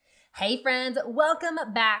Hey friends, welcome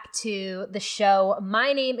back to the show.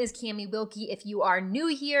 My name is Cami Wilkie. If you are new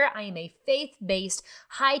here, I am a faith-based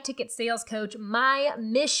high-ticket sales coach. My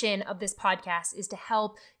mission of this podcast is to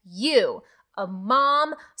help you, a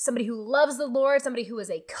mom, somebody who loves the Lord, somebody who is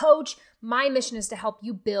a coach. My mission is to help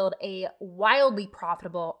you build a wildly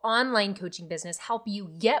profitable online coaching business, help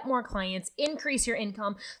you get more clients, increase your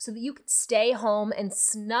income so that you can stay home and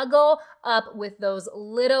snuggle up with those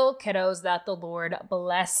little kiddos that the Lord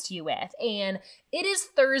blessed you with. And it is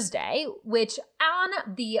Thursday, which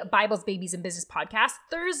on the Bibles, Babies, and Business podcast,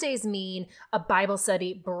 Thursdays mean a Bible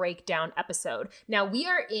study breakdown episode. Now, we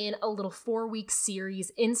are in a little 4-week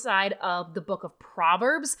series inside of the book of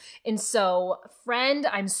Proverbs. And so, friend,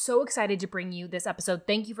 I'm so excited to bring you this episode.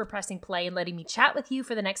 Thank you for pressing play and letting me chat with you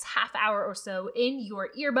for the next half hour or so in your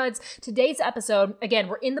earbuds. Today's episode, again,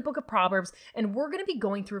 we're in the book of Proverbs, and we're going to be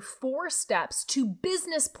going through 4 steps to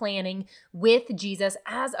business planning with Jesus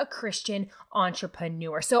as a Christian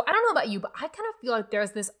entrepreneur. So I don't know about you, but I kind of feel like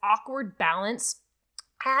there's this awkward balance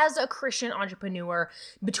as a Christian entrepreneur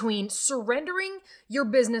between surrendering your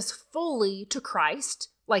business fully to Christ,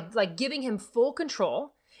 like giving him full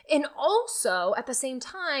control, and also at the same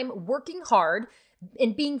time working hard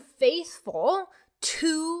and being faithful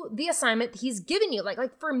to the assignment he's given you.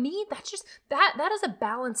 Like for me, that's just that is a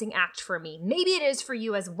balancing act for me. Maybe it is for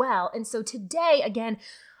you as well. And so today, again,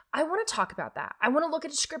 I want to talk about that. I want to look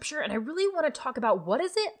at a scripture, and I really want to talk about what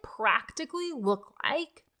does it practically look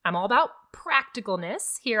like. I'm all about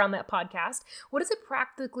practicalness here on that podcast. What does it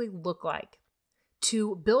practically look like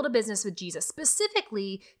to build a business with Jesus,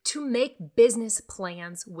 specifically to make business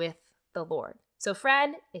plans with the Lord? So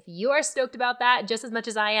friend, if you are stoked about that just as much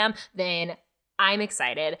as I am, then I'm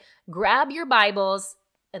excited. Grab your Bibles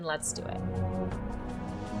and let's do it.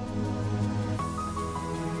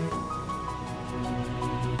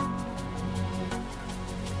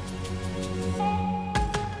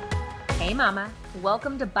 Hey mama,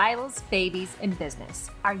 welcome to Bibles, Babies, and Business.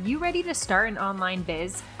 Are you ready to start an online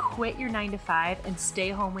biz, quit your 9-to-5, and stay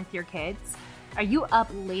home with your kids? Are you up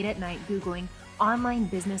late at night Googling online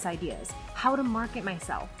business ideas, how to market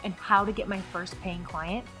myself, and how to get my first paying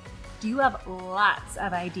client? Do you have lots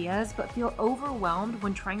of ideas but feel overwhelmed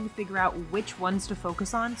when trying to figure out which ones to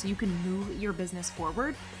focus on so you can move your business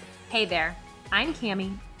forward? Hey there, I'm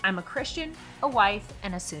Cami. I'm a Christian, a wife,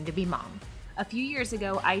 and a soon-to-be mom. A few years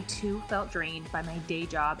ago, I too felt drained by my day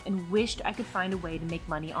job and wished I could find a way to make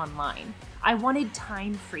money online. I wanted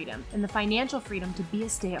time freedom and the financial freedom to be a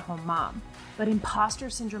stay-at-home mom, but imposter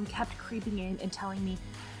syndrome kept creeping in and telling me,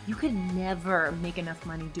 you could never make enough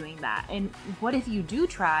money doing that. And what if you do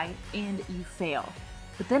try and you fail?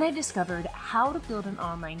 But then I discovered how to build an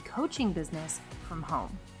online coaching business from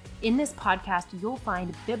home. In this podcast, you'll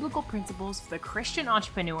find biblical principles for the Christian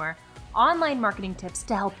entrepreneur, online marketing tips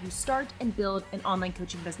to help you start and build an online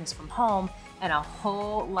coaching business from home, and a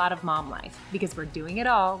whole lot of mom life, because we're doing it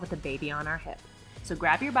all with a baby on our hip. So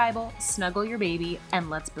grab your Bible, snuggle your baby, and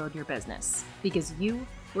let's build your business, because you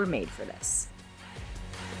were made for this.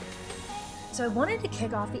 So I wanted to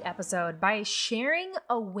kick off the episode by sharing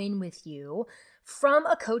a win with you from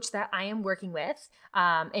a coach that I am working with.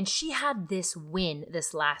 And she had this win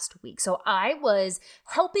this last week. So I was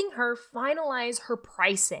helping her finalize her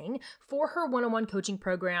pricing for her one-on-one coaching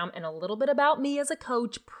program. And a little bit about me as a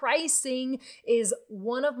coach, pricing is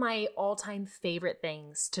one of my all-time favorite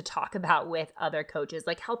things to talk about with other coaches,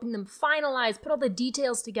 like helping them finalize, put all the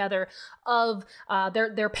details together of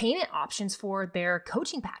their payment options for their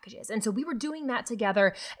coaching packages. And so we were doing that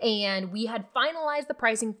together, and we had finalized the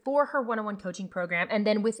pricing for her one-on-one coaching program. And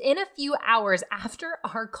then within a few hours after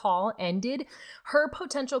our call ended, her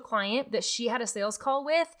potential client that she had a sales call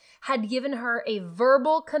with had given her a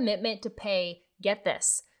verbal commitment to pay, get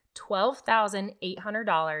this,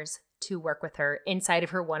 $12,800 to work with her inside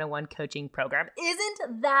of her one-on-one coaching program.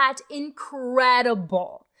 Isn't that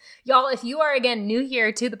incredible? Y'all, if you are, again, new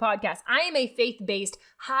here to the podcast, I am a faith-based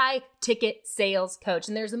high-ticket sales coach,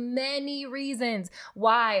 and there's many reasons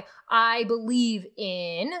why I believe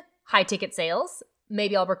in high-ticket sales.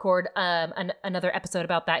 Maybe I'll record another episode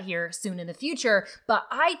about that here soon in the future, but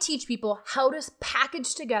I teach people how to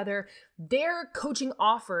package together their coaching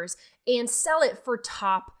offers and sell it for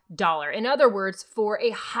top dollar. In other words, for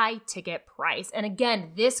a high-ticket price. And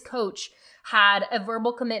again, this coach had a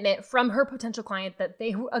verbal commitment from her potential client that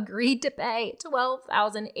they agreed to pay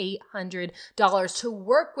 $12,800 to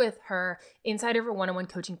work with her inside of her one-on-one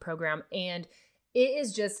coaching program. And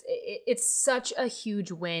it's such a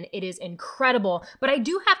huge win. It is incredible. But I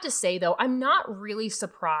do have to say, though, I'm not really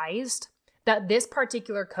surprised that this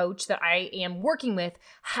particular coach that I am working with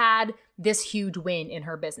had this huge win in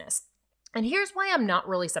her business. And here's why I'm not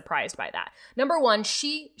really surprised by that. Number one,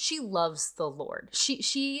 she loves the Lord.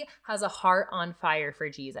 She has a heart on fire for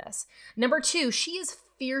Jesus. Number two, she is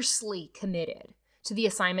fiercely committed to the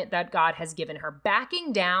assignment that God has given her.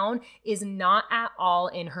 Backing down is not at all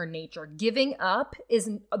in her nature. Giving up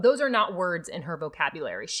those are not words in her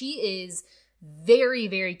vocabulary. She is very,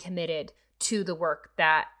 very committed to the work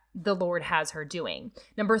that the Lord has her doing.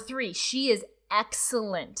 Number three, she is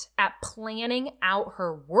excellent at planning out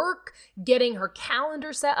her work, getting her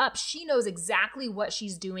calendar set up. She knows exactly what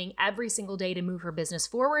she's doing every single day to move her business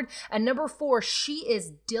forward. And number four, she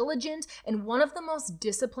is diligent and one of the most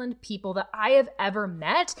disciplined people that I have ever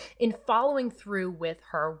met in following through with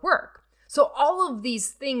her work. So all of these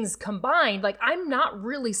things combined, like, I'm not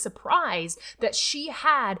really surprised that she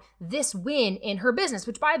had this win in her business,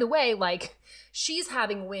 which, by the way, like, she's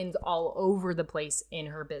having wins all over the place in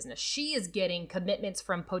her business. She is getting commitments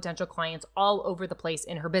from potential clients all over the place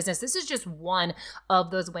in her business. This is just one of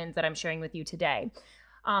those wins that I'm sharing with you today.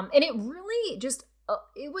 And it really just,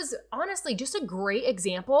 it was honestly just a great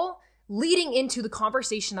example leading into the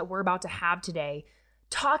conversation that we're about to have today,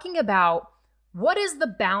 talking about what does the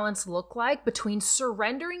balance look like between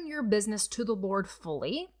surrendering your business to the Lord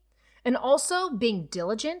fully and also being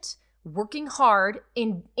diligent, working hard,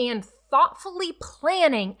 and thoughtfully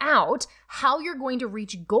planning out how you're going to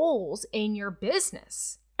reach goals in your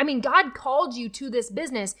business. I mean, God called you to this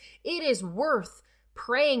business. It is worth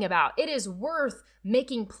praying about. It is worth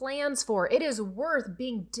making plans for. It is worth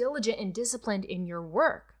being diligent and disciplined in your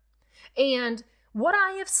work. And what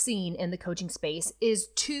I have seen in the coaching space is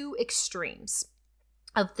two extremes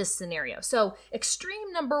of this scenario. So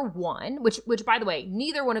extreme number one, which by the way,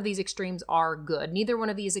 neither one of these extremes are good. Neither one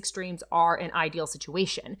of these extremes are an ideal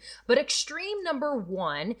situation. But extreme number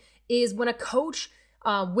one is when a coach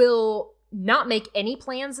will not make any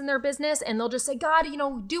plans in their business and they'll just say, God,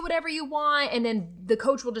 do whatever you want. And then the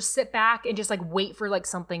coach will just sit back and just like wait for like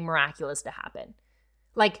something miraculous to happen.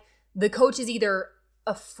 Like the coach is either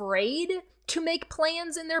afraid to make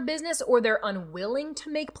plans in their business, or they're unwilling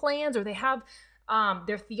to make plans, or they have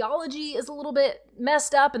their theology is a little bit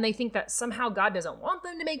messed up and they think that somehow God doesn't want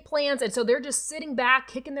them to make plans. And so they're just sitting back,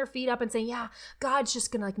 kicking their feet up and saying, yeah, God's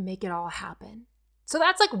just gonna like make it all happen. So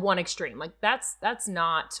that's like one extreme. Like that's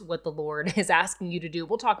not what the Lord is asking you to do.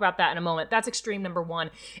 We'll talk about that in a moment. That's extreme number one.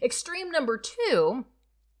 Extreme number two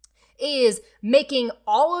is making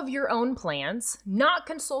all of your own plans, not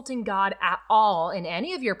consulting God at all in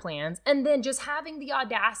any of your plans, and then just having the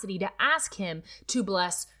audacity to ask him to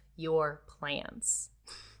bless your plans.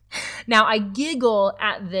 Now, I giggle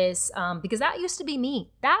at this because that used to be me.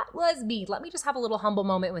 That was me. Let me just have a little humble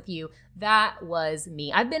moment with you. That was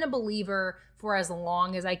me. I've been a believer for as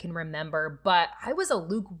long as I can remember, but I was a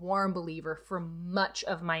lukewarm believer for much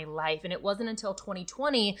of my life. And it wasn't until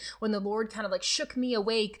 2020 when the Lord kind of like shook me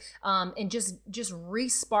awake and just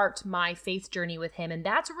re-sparked my faith journey with him. And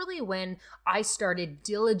that's really when I started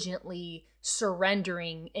diligently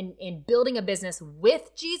surrendering and building a business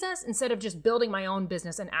with Jesus instead of just building my own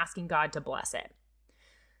business and asking God to bless it.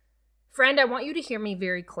 Friend, I want you to hear me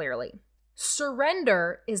very clearly.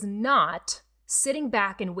 Surrender is not sitting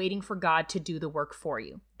back and waiting for God to do the work for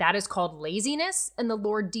you. That is called laziness, and the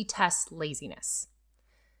Lord detests laziness.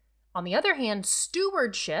 On the other hand,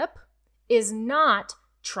 stewardship is not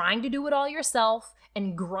trying to do it all yourself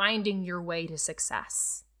and grinding your way to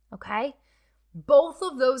success, okay? Both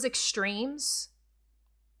of those extremes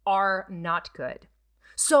are not good.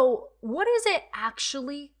 So what does it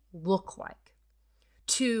actually look like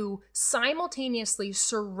to simultaneously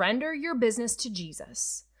surrender your business to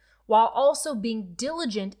Jesus while also being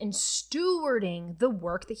diligent in stewarding the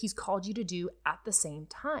work that he's called you to do at the same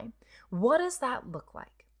time? What does that look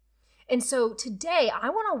like? And so today I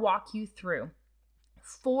want to walk you through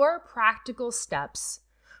 4 practical steps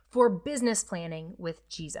for business planning with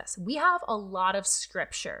Jesus. We have a lot of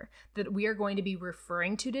scripture that we are going to be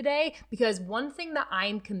referring to today because one thing that I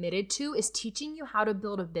am committed to is teaching you how to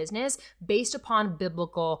build a business based upon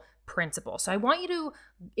biblical principles. So I want you to,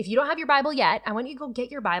 if you don't have your Bible yet, I want you to go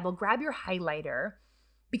get your Bible, grab your highlighter,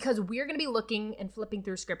 because we're going to be looking and flipping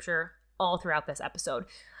through scripture all throughout this episode.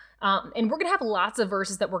 And we're going to have lots of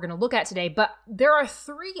verses that we're going to look at today, but there are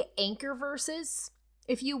 3 anchor verses,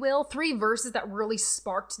 if you will, 3 verses that really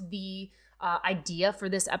sparked the idea for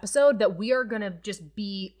this episode that we are going to just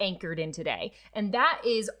be anchored in today. And that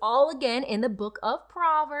is all again in the book of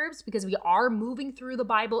Proverbs, because we are moving through the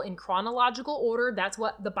Bible in chronological order. That's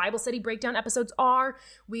what the Bible study breakdown episodes are.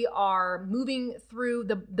 We are moving through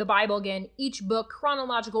the Bible again, each book,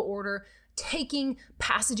 chronological order, taking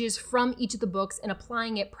passages from each of the books and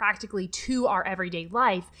applying it practically to our everyday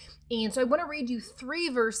life. And so I want to read you 3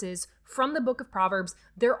 verses from the book of Proverbs.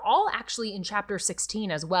 They're all actually in chapter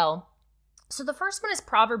 16 as well. So the first one is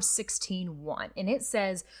Proverbs 16:1, and it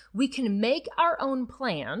says, "We can make our own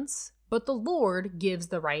plans, but the Lord gives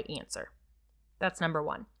the right answer." That's number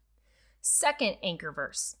one. Second anchor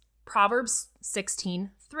verse, Proverbs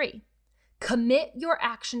 16:3. "Commit your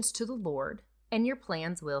actions to the Lord, and your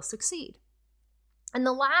plans will succeed." And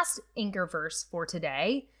the last anchor verse for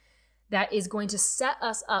today that is going to set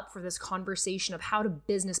us up for this conversation of how to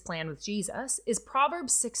business plan with Jesus is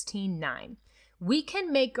Proverbs 16:9. "We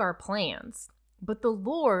can make our plans, but the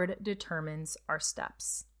Lord determines our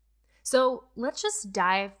steps." So let's just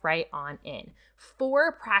dive right on in.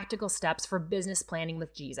 4 practical steps for business planning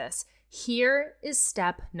with Jesus. Here is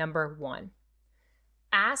step number 1.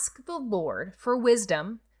 Ask the Lord for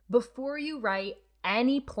wisdom before you write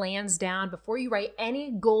any plans down, before you write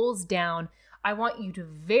any goals down. I want you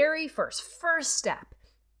to first step,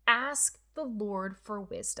 ask the Lord for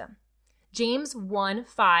wisdom. James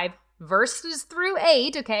 1:5 verses through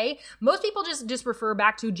 8, okay? Most people just refer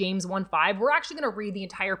back to James 1:5. We're actually going to read the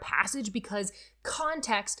entire passage because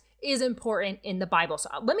context is important in the Bible. So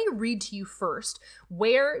let me read to you first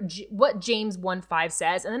what James 1:5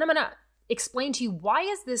 says, and then I'm going to explain to you why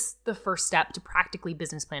is this the first step to practically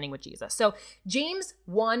business planning with Jesus. So James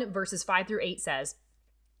 1 verses 5 through 8 says,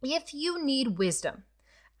 "If you need wisdom,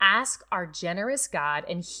 ask our generous God,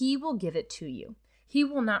 and he will give it to you. He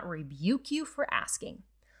will not rebuke you for asking.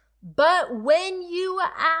 But when you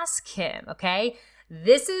ask him," okay,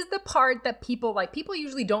 this is the part that people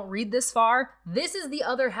usually don't read this far. This is the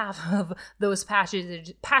other half of those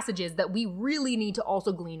passages that we really need to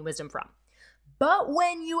also glean wisdom from. "But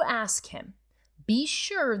when you ask him, be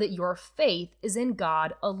sure that your faith is in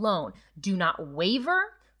God alone. Do not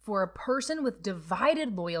waver, for a person with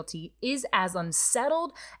divided loyalty is as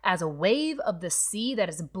unsettled as a wave of the sea that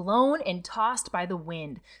is blown and tossed by the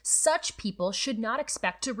wind. Such people should not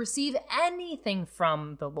expect to receive anything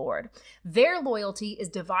from the Lord. Their loyalty is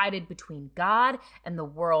divided between God and the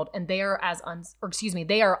world, and they are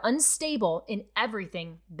they are unstable in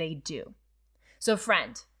everything they do." So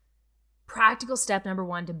friend, practical step number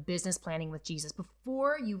 1 to business planning with Jesus.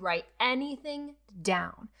 Before you write anything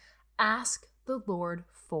down, ask the Lord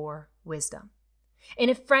for wisdom. And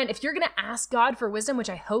if you're going to ask God for wisdom, which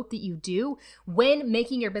I hope that you do, when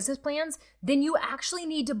making your business plans, then you actually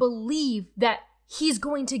need to believe that he's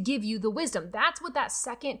going to give you the wisdom. That's what that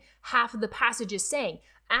second half of the passage is saying.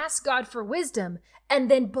 Ask God for wisdom and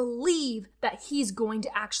then believe that he's going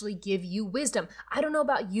to actually give you wisdom. I don't know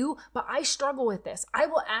about you, but I struggle with this. I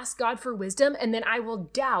will ask God for wisdom and then I will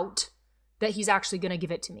doubt that he's actually going to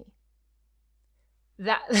give it to me.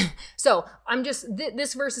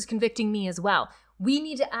 This verse is convicting me as well. We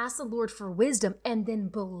need to ask the Lord for wisdom and then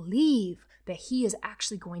believe that he is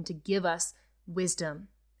actually going to give us wisdom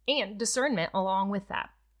and discernment along with that.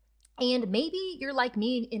 And maybe you're like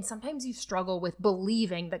me and sometimes you struggle with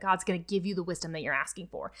believing that God's going to give you the wisdom that you're asking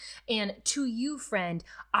for. And to you, friend,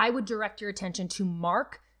 I would direct your attention to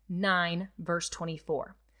Mark 9, verse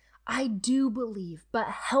 24. "I do believe, but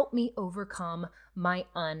help me overcome my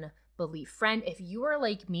unbelief." Friend, if you are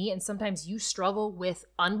like me and sometimes you struggle with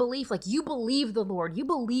unbelief, like you believe the Lord, you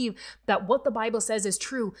believe that what the Bible says is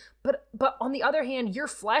true, but on the other hand, your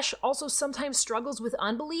flesh also sometimes struggles with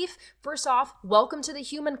unbelief. First off, welcome to the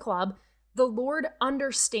human club. The Lord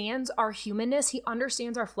understands our humanness. He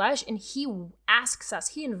understands our flesh, and he asks us,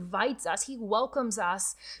 he invites us, he welcomes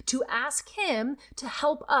us to ask him to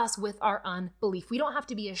help us with our unbelief. We don't have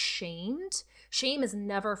to be ashamed. Shame is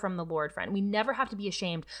never from the Lord, friend. We never have to be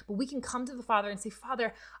ashamed, but we can come to the Father and say,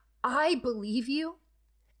 "Father, I believe you,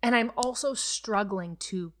 and I'm also struggling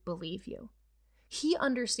to believe you." He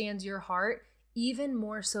understands your heart even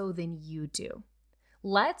more so than you do.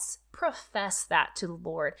 Let's profess that to the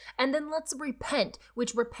Lord, and then let's repent,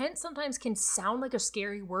 which repent sometimes can sound like a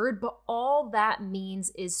scary word, but all that means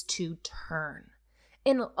is to turn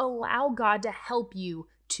and allow God to help you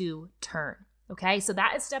to turn. Okay, so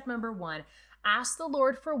that is step number 1. Ask the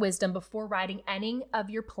Lord for wisdom before writing any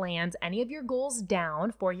of your plans, any of your goals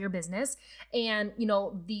down for your business. And,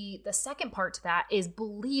 the second part to that is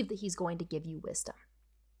believe that he's going to give you wisdom.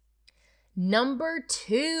 Number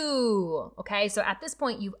 2, okay, so at this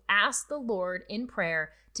point, you've asked the Lord in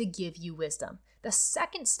prayer to give you wisdom. The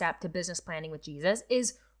second step to business planning with Jesus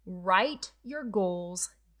is write your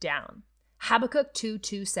goals down. Habakkuk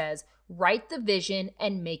 2:2 says, write the vision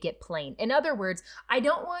and make it plain. In other words, I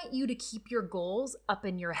don't want you to keep your goals up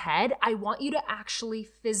in your head. I want you to actually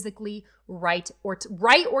physically write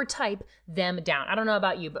or type them down. I don't know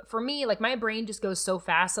about you, but for me, like my brain just goes so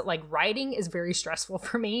fast that like writing is very stressful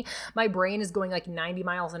for me. My brain is going like 90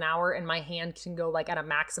 miles an hour and my hand can go like at a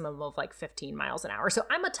maximum of like 15 miles an hour. So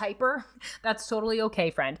I'm a typer. That's totally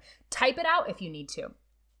okay, friend. Type it out if you need to.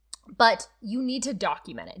 But you need to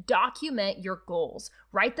document it. Document your goals.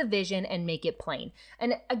 Write the vision and make it plain.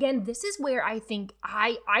 And again, this is where I think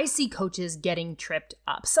I see coaches getting tripped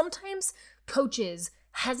up. Sometimes coaches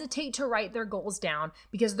hesitate to write their goals down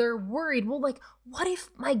because they're worried, well, like, what if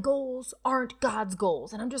my goals aren't God's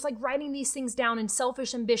goals? And I'm just like writing these things down in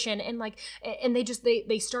selfish ambition and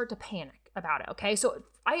they start to panic about it, okay? So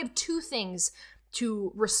I have two things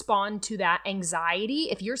to respond to that anxiety.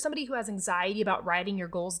 If you're somebody who has anxiety about writing your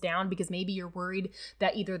goals down because maybe you're worried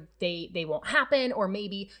that either they won't happen or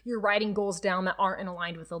maybe you're writing goals down that aren't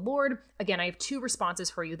aligned with the Lord, again, I have two responses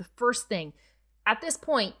for you. The first thing, at this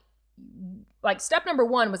point, like step number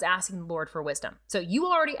one was asking the Lord for wisdom. So you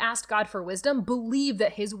already asked God for wisdom, believe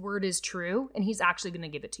that his word is true and he's actually going to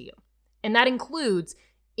give it to you. And that includes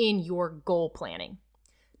in your goal planning.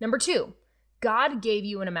 Number two, God gave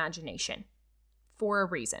you an imagination for a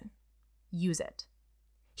reason. Use it.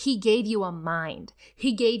 He gave you a mind.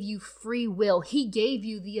 He gave you free will. He gave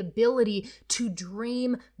you the ability to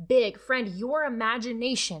dream big. Friend, your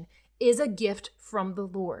imagination is a gift from the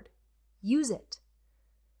Lord. Use it.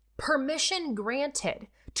 Permission granted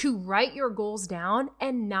to write your goals down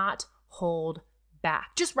and not hold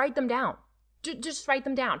back. Just write them down. Just write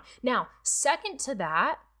them down. Now, second to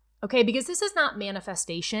that, okay, because this is not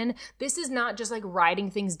manifestation. This is not just like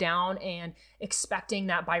writing things down and expecting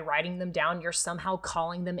that by writing them down, you're somehow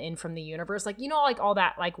calling them in from the universe. Like, like all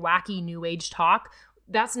that like wacky new age talk.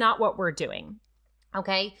 That's not what we're doing.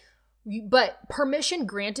 Okay. But permission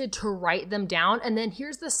granted to write them down. And then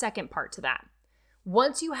here's the second part to that.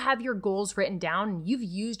 Once you have your goals written down and you've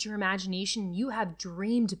used your imagination, you have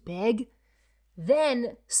dreamed big,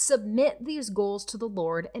 then submit these goals to the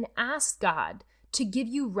Lord and ask God to give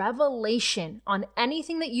you revelation on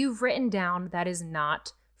anything that you've written down that is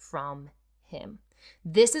not from him.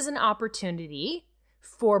 This is an opportunity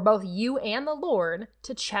for both you and the Lord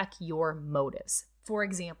to check your motives. For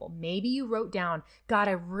example, maybe you wrote down, God,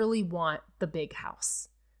 I really want the big house.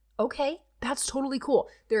 Okay, that's totally cool.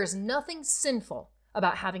 There is nothing sinful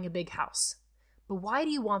about having a big house. But why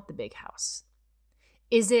do you want the big house?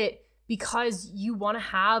 Is it because you want to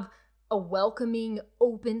have a welcoming,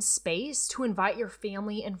 open space to invite your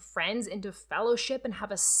family and friends into fellowship and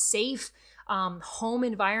have a safe home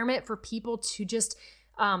environment for people to just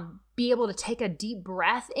be able to take a deep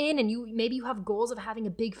breath in? And maybe you have goals of having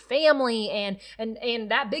a big family and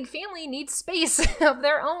that big family needs space of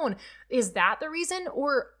their own. Is that the reason?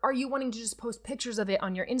 Or are you wanting to just post pictures of it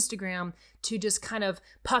on your Instagram to just kind of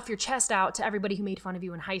puff your chest out to everybody who made fun of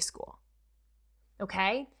you in high school?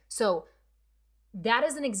 Okay, so that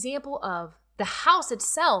is an example of the house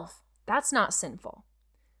itself. That's not sinful.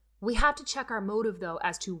 We have to check our motive though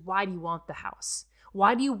as to why do you want the house?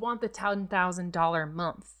 Why do you want the $10,000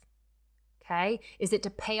 month? Okay, is it to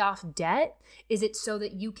pay off debt? Is it so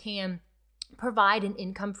that you can provide an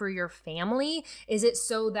income for your family? Is it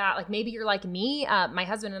so that like maybe you're like me, my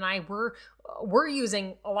husband and I, we're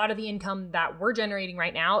using a lot of the income that we're generating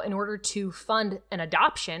right now in order to fund an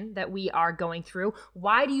adoption that we are going through.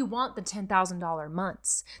 Why do you want the $10,000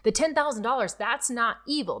 months? The $10,000, that's not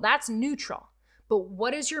evil, that's neutral. But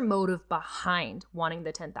what is your motive behind wanting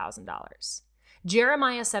the $10,000?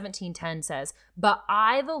 Jeremiah 17:10 says, "But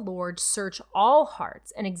I, the Lord, search all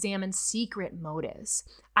hearts and examine secret motives.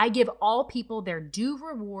 I give all people their due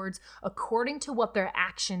rewards according to what their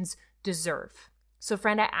actions deserve." So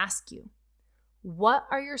friend, I ask you, what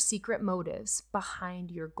are your secret motives behind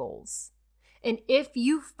your goals? And if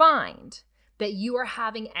you find that you are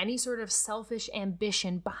having any sort of selfish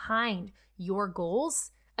ambition behind your goals,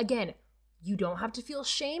 again, you don't have to feel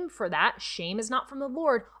shame for that. Shame is not from the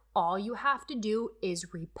Lord. All you have to do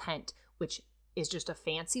is repent, which is just a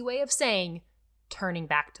fancy way of saying turning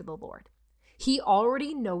back to the Lord. He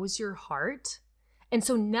already knows your heart. And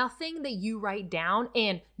so nothing that you write down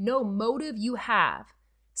and no motive you have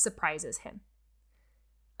surprises him.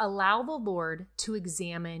 Allow the Lord to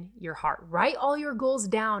examine your heart. Write all your goals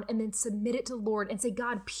down and then submit it to the Lord and say,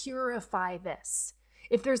 God, purify this.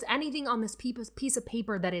 If there's anything on this piece of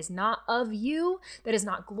paper that is not of you, that is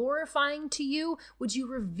not glorifying to you, would you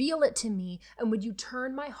reveal it to me? And would you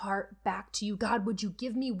turn my heart back to you? God, would you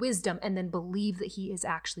give me wisdom and then believe that he is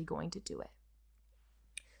actually going to do it?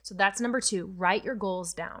 So that's number 2, write your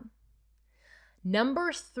goals down.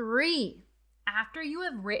 Number 3, after you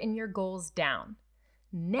have written your goals down,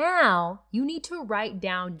 now you need to write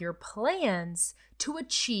down your plans to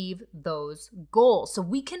achieve those goals. So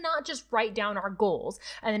we cannot just write down our goals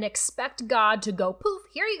and then expect God to go, poof,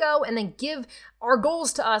 here you go, and then give our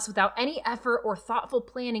goals to us without any effort or thoughtful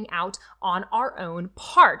planning out on our own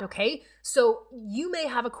part, okay? So you may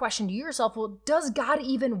have a question to yourself, well, does God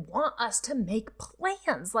even want us to make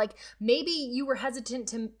plans? Like maybe you were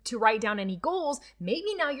hesitant to write down any goals.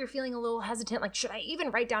 Maybe now you're feeling a little hesitant, like, should I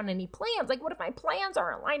even write down any plans? Like, what if my plans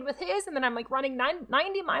aren't aligned with his? And then I'm like running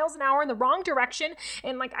 90 miles an hour in the wrong direction.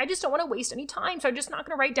 And like, I just don't want to waste any time. So I'm just not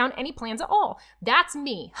going to write down any plans at all. That's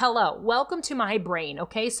me. Hello. Welcome to my brain.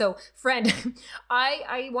 Okay. So friend,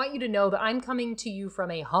 I want you to know that I'm coming to you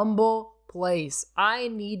from a humble place. I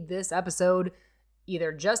need this episode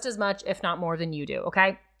either just as much, if not more than you do.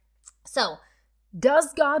 Okay. So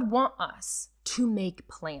does God want us to make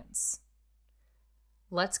plans?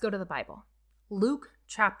 Let's go to the Bible. Luke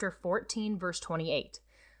chapter 14, verse 28.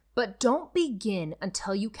 But don't begin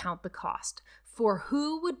until you count the cost. For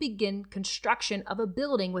who would begin construction of a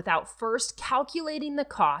building without first calculating the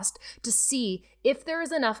cost to see if there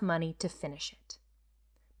is enough money to finish it?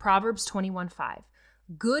 Proverbs 21:5.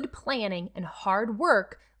 Good planning and hard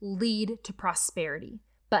work lead to prosperity,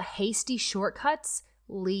 but hasty shortcuts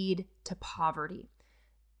lead to poverty.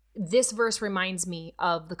 This verse reminds me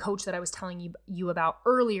of the coach that I was telling you about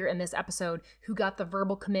earlier in this episode who got the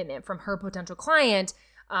verbal commitment from her potential client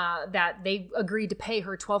that they agreed to pay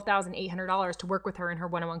her $12,800 to work with her in her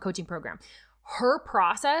one-on-one coaching program. Her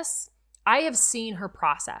process, I have seen her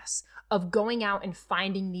process of going out and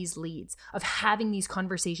finding these leads, of having these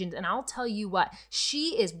conversations. And I'll tell you what,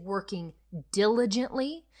 she is working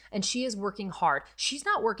diligently and she is working hard. She's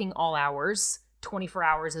not working all hours, 24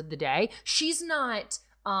 hours of the day. She's not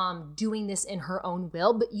doing this in her own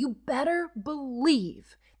will, but you better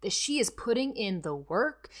believe that she is putting in the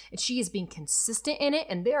work and she is being consistent in it,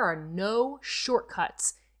 and there are no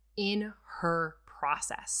shortcuts in her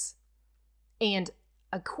process. And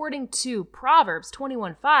according to Proverbs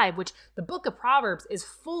 21:5, which the book of Proverbs is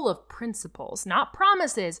full of principles, not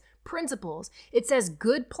promises, principles. It says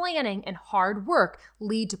good planning and hard work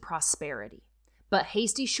lead to prosperity, but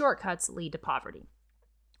hasty shortcuts lead to poverty.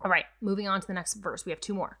 All right, moving on to the next verse. We have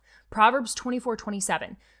 2 more. Proverbs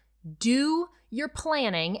 24:27. Do your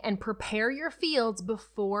planning and prepare your fields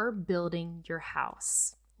before building your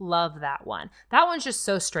house. Love that one. That one's just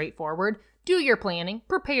so straightforward. Do your planning,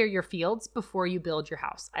 prepare your fields before you build your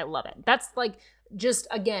house. I love it. That's like just,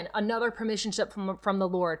 again, another permission slip from the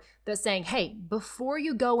Lord that's saying, hey, before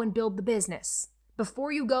you go and build the business,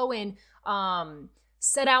 before you go and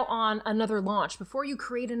set out on another launch, before you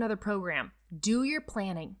create another program, do your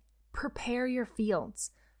planning, prepare your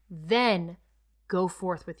fields, then go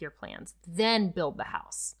forth with your plans, then build the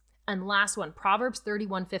house. And last one, Proverbs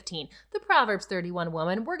 31:15. The Proverbs 31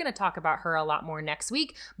 woman, we're going to talk about her a lot more next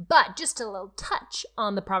week, but just a little touch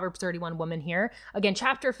on the Proverbs 31 woman here. Again,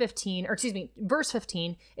 verse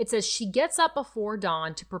 15, it says, she gets up before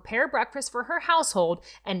dawn to prepare breakfast for her household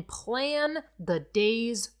and plan the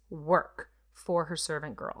day's work for her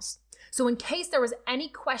servant girls. So in case there was any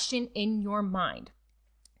question in your mind,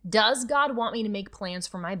 does God want me to make plans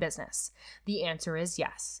for my business? The answer is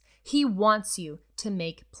yes. He wants you to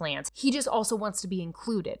make plans. He just also wants to be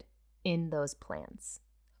included in those plans.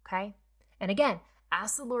 Okay? And again,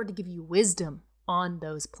 ask the Lord to give you wisdom on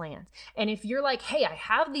those plans. And if you're like, hey, I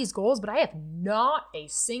have these goals, but I have not a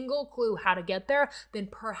single clue how to get there, then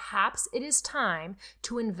perhaps it is time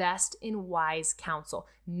to invest in wise counsel.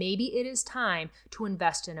 Maybe it is time to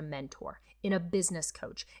invest in a mentor, in a business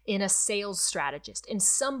coach, in a sales strategist, in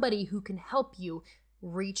somebody who can help you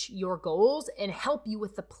reach your goals and help you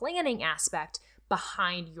with the planning aspect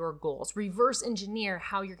behind your goals. Reverse engineer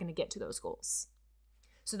how you're going to get to those goals.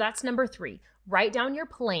 So that's number 3. Write down your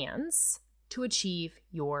plans to achieve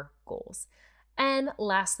your goals. And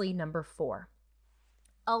lastly, number 4,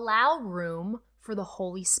 allow room for the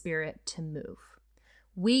Holy Spirit to move.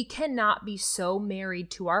 We cannot be so married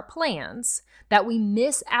to our plans that we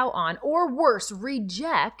miss out on, or worse,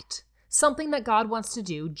 reject something that God wants to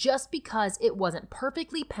do just because it wasn't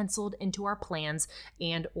perfectly penciled into our plans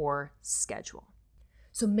and or schedule.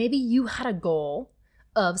 So maybe you had a goal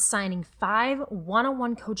of signing 5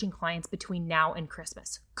 one-on-one coaching clients between now and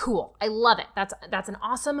Christmas. Cool. I love it. That's an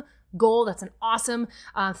awesome goal. That's an awesome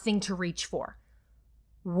thing to reach for.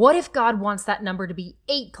 What if God wants that number to be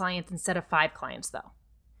 8 clients instead of 5 clients though?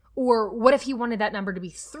 Or what if he wanted that number to be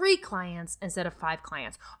 3 clients instead of 5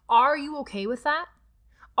 clients? Are you okay with that?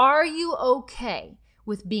 Are you okay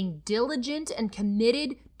with being diligent and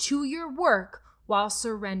committed to your work while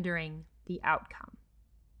surrendering the outcome.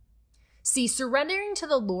 See, surrendering to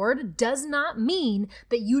the Lord does not mean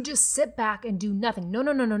that you just sit back and do nothing.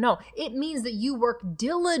 No. It means that you work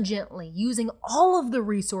diligently using all of the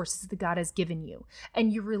resources that God has given you,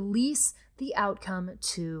 and you release the outcome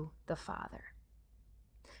to the Father.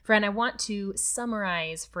 Friend, I want to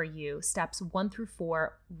summarize for you steps 1 through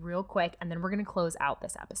 4 real quick, and then we're going to close out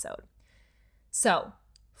this episode. So,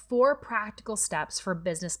 4 practical steps for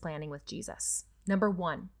business planning with Jesus. Number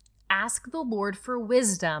 1, ask the Lord for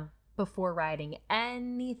wisdom before writing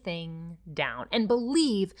anything down, and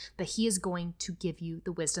believe that He is going to give you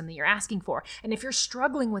the wisdom that you're asking for. And if you're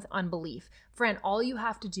struggling with unbelief, friend, all you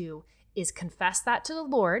have to do is confess that to the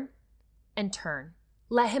Lord and turn.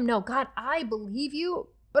 Let Him know, God, I believe you,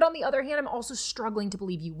 but on the other hand, I'm also struggling to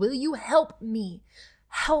believe you. Will you help me?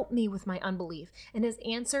 Help me with my unbelief. And His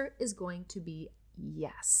answer is going to be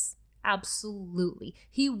yes. Absolutely.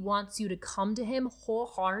 He wants you to come to Him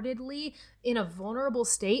wholeheartedly in a vulnerable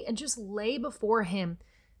state and just lay before Him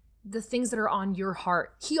the things that are on your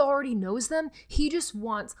heart. He already knows them. He just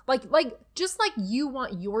wants, just like you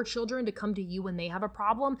want your children to come to you when they have a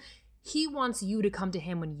problem, He wants you to come to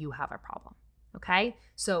Him when you have a problem. Okay?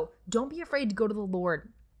 So don't be afraid to go to the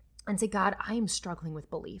Lord and say, God, I am struggling with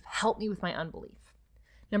belief. Help me with my unbelief.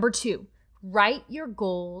 Number 2, write your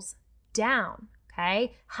goals down.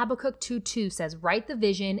 Okay? Habakkuk 2:2 says, write the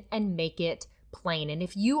vision and make it plain. And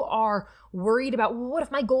if you are worried about, well, what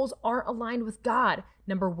if my goals aren't aligned with God?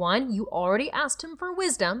 Number 1, you already asked Him for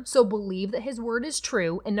wisdom, so believe that His word is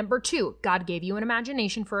true. And number 2, God gave you an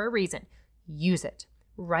imagination for a reason. Use it.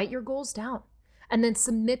 Write your goals down. And then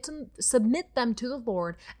submit them to the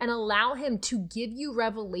Lord and allow Him to give you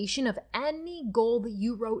revelation of any goal that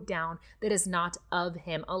you wrote down that is not of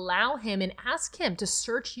Him. Allow Him and ask Him to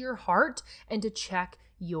search your heart and to check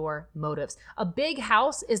your motives. A big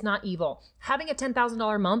house is not evil. Having a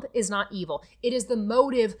 $10,000 month is not evil. It is the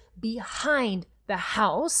motive behind the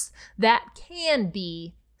house that can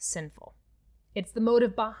be sinful. It's the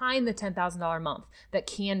motive behind the $10,000 month that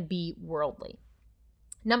can be worldly.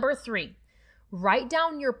 Number 3, write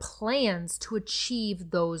down your plans to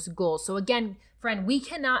achieve those goals. So again, friend, we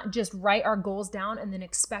cannot just write our goals down and then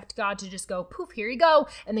expect God to just go, poof, here you go,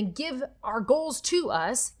 and then give our goals to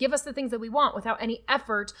us, give us the things that we want without any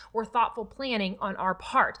effort or thoughtful planning on our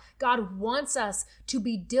part. God wants us to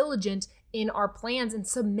be diligent in our plans and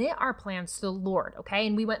submit our plans to the Lord, okay?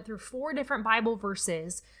 And we went through 4 different Bible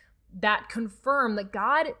verses that confirm that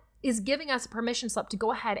God is giving us a permission slip to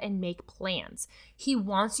go ahead and make plans. He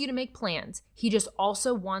wants you to make plans. He just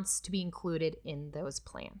also wants to be included in those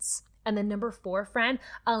plans. And then number 4, friend,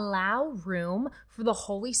 allow room for the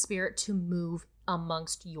Holy Spirit to move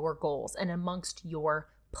amongst your goals and amongst your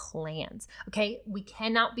plans. Okay, we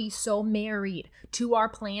cannot be so married to our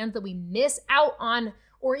plans that we miss out on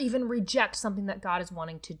or even reject something that God is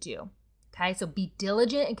wanting to do. Okay, so be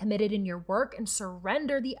diligent and committed in your work and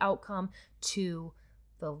surrender the outcome to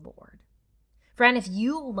the Lord. Friend, if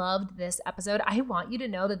you loved this episode, I want you to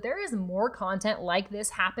know that there is more content like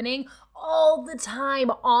this happening all the time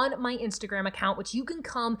on my Instagram account, which you can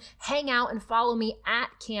come hang out and follow me at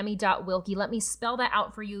cami.wilke. Let me spell that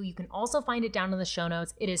out for you. You can also find it down in the show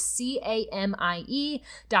notes. It is CAMIE.WILKE.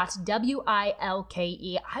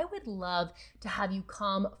 I would love to have you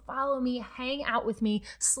come follow me, hang out with me,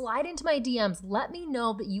 slide into my DMs. Let me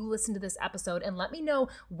know that you listened to this episode and let me know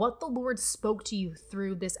what the Lord spoke to you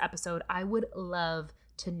through this episode. I would love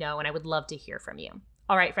to know, and I would love to hear from you.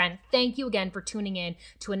 All right, friend, thank you again for tuning in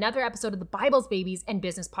to another episode of the Bibles, Babies, and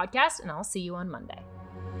Business Podcast, and I'll see you on Monday.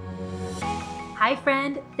 Hi,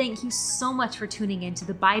 friend. Thank you so much for tuning in to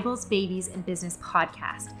the Bibles, Babies, and Business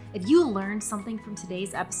Podcast. If you learned something from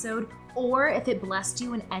today's episode, or if it blessed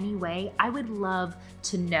you in any way, I would love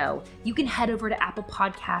to know. You can head over to Apple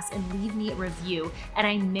Podcasts and leave me a review, and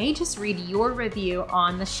I may just read your review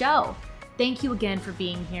on the show. Thank you again for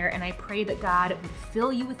being here, and I pray that God would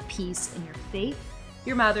fill you with peace in your faith,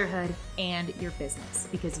 your motherhood, and your business,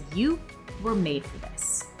 because you were made for this.